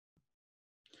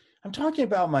I'm talking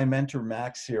about my mentor,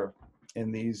 Max, here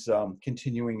in these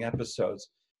continuing episodes,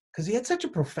 because he had such a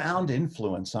profound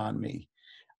influence on me.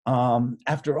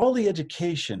 After all the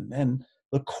education and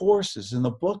the courses and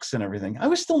the books and everything, I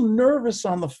was still nervous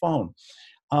on the phone.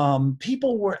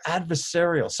 People were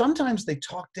adversarial. Sometimes they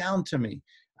talked down to me.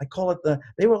 I call it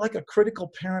they were like a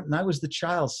critical parent, and I was the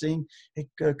child saying, hey,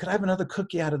 could I have another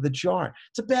cookie out of the jar?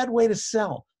 It's a bad way to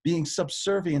sell, being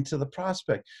subservient to the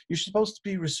prospect. You're supposed to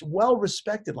be well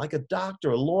respected, like a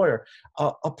doctor, a lawyer,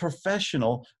 a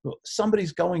professional,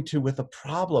 somebody's going to with a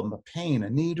problem, a pain, a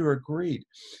need, or a greed.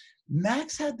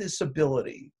 Max had this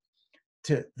ability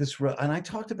and I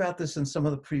talked about this in some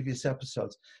of the previous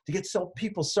episodes, to get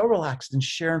people so relaxed and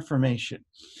share information.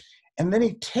 And then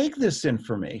he'd take this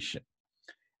information,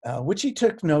 which he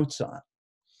took notes on,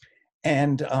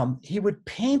 and he would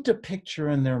paint a picture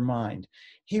in their mind.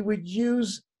 He would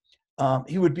use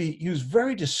use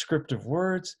very descriptive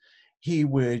words. He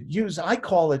would use, I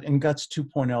call it in Guts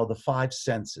 2.0, the five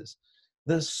senses: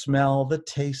 the smell, the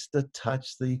taste, the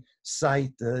touch, the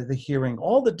sight, the hearing,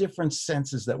 all the different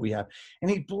senses that we have. And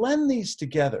he'd blend these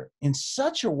together in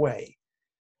such a way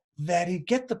that he'd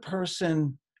get the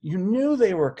person, you knew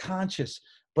they were conscious,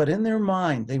 but in their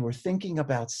mind, they were thinking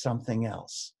about something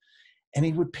else. And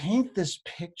he would paint this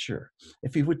picture.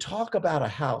 If he would talk about a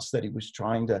house that he was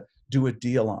trying to do a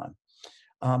deal on,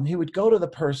 he would go to the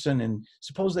person, and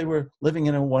suppose they were living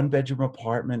in a one-bedroom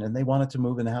apartment and they wanted to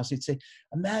move in the house. He'd say,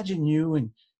 imagine you and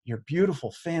your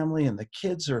beautiful family, and the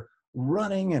kids are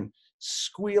running and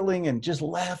squealing and just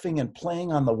laughing and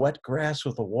playing on the wet grass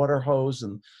with a water hose,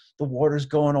 and the water's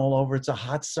going all over. It's a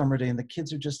hot summer day and the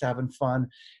kids are just having fun.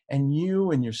 And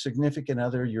you and your significant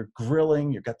other, you're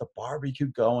grilling, you've got the barbecue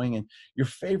going, and your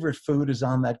favorite food is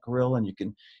on that grill, and you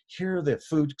can hear the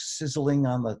food sizzling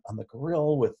on the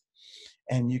grill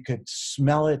and you could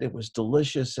smell it. It was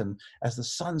delicious. And as the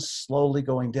sun's slowly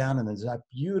going down and there's that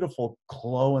beautiful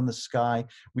glow in the sky,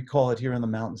 we call it here in the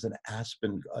mountains an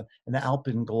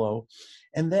alpine glow.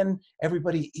 And then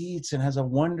everybody eats and has a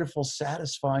wonderful,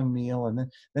 satisfying meal. And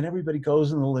then everybody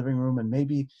goes in the living room, and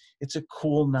maybe it's a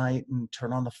cool night and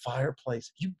turn on the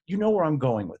fireplace. You know where I'm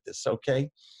going with this, okay?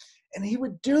 And he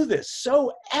would do this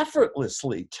so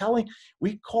effortlessly,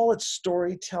 we call it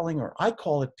storytelling, or I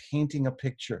call it painting a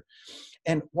picture.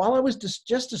 And while I was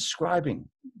just describing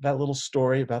that little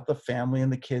story about the family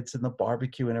and the kids and the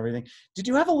barbecue and everything, did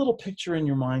you have a little picture in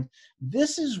your mind?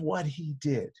 This is what he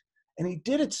did. And he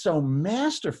did it so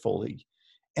masterfully.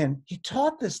 And he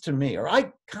taught this to me, or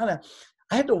I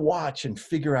had to watch and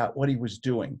figure out what he was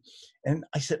doing. And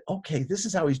I said, okay, this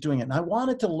is how he's doing it. And I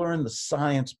wanted to learn the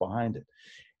science behind it.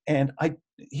 And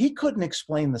he couldn't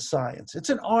explain the science.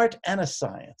 It's an art and a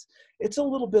science. It's a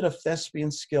little bit of thespian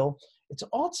skill. It's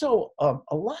also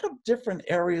a lot of different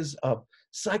areas of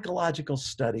psychological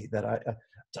study that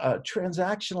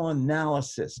transactional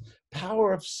analysis,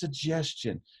 power of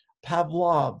suggestion,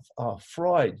 Pavlov,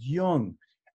 Freud, Jung,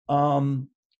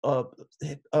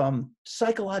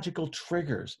 psychological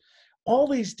triggers, all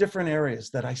these different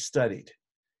areas that I studied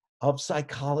of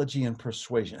psychology and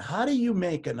persuasion. How do you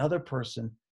make another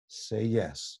person say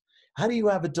yes? How do you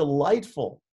have a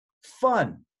delightful,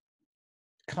 fun,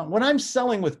 when I'm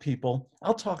selling with people,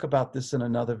 I'll talk about this in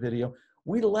another video,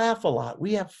 we laugh a lot.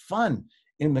 We have fun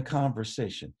in the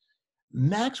conversation.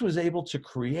 Max was able to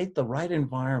create the right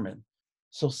environment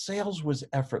so sales was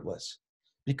effortless,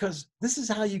 because this is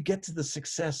how you get to the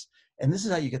success, and this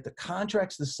is how you get the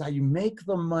contracts. This is how you make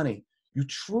the money you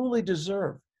truly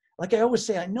deserve. Like I always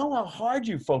say, I know how hard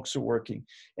you folks are working,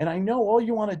 and I know all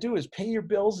you want to do is pay your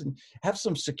bills and have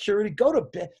some security, go to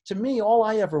bed. To me, all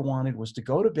I ever wanted was to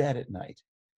go to bed at night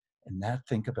and not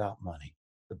think about money.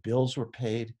 The bills were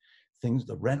paid,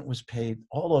 the rent was paid,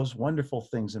 all those wonderful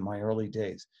things in my early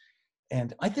days.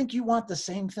 And I think you want the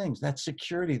same things, that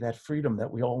security, that freedom that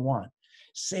we all want.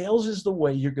 Sales is the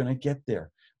way you're going to get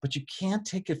there, but you can't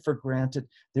take it for granted.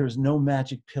 There is no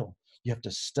magic pill. You have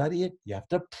to study it. You have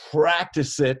to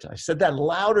practice it. I said that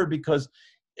louder because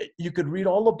you could read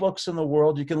all the books in the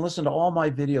world. You can listen to all my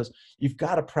videos. You've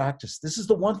got to practice. This is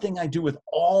the one thing I do with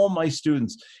all my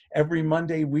students. Every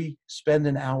Monday, we spend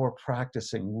an hour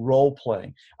practicing role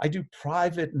playing. I do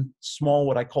private and small,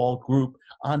 what I call group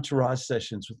entourage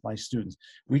sessions with my students.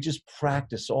 We just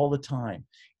practice all the time.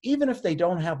 Even if they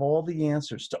don't have all the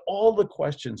answers to all the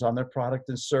questions on their product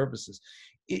and services,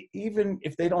 even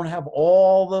if they don't have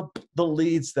all the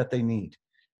leads that they need,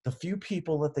 the few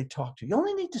people that they talk to, you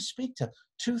only need to speak to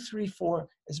 2, 3, 4,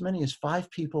 as many as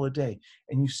 5 people a day,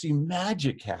 and you see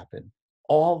magic happen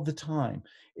all the time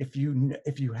if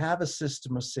you have a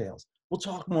system of sales. We'll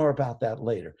talk more about that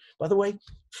later. By the way,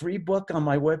 free book on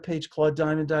my webpage,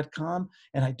 claudediamond.com.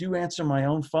 And I do answer my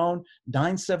own phone,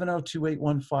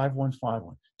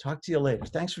 970-281-5151. Talk to you later.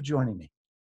 Thanks for joining me.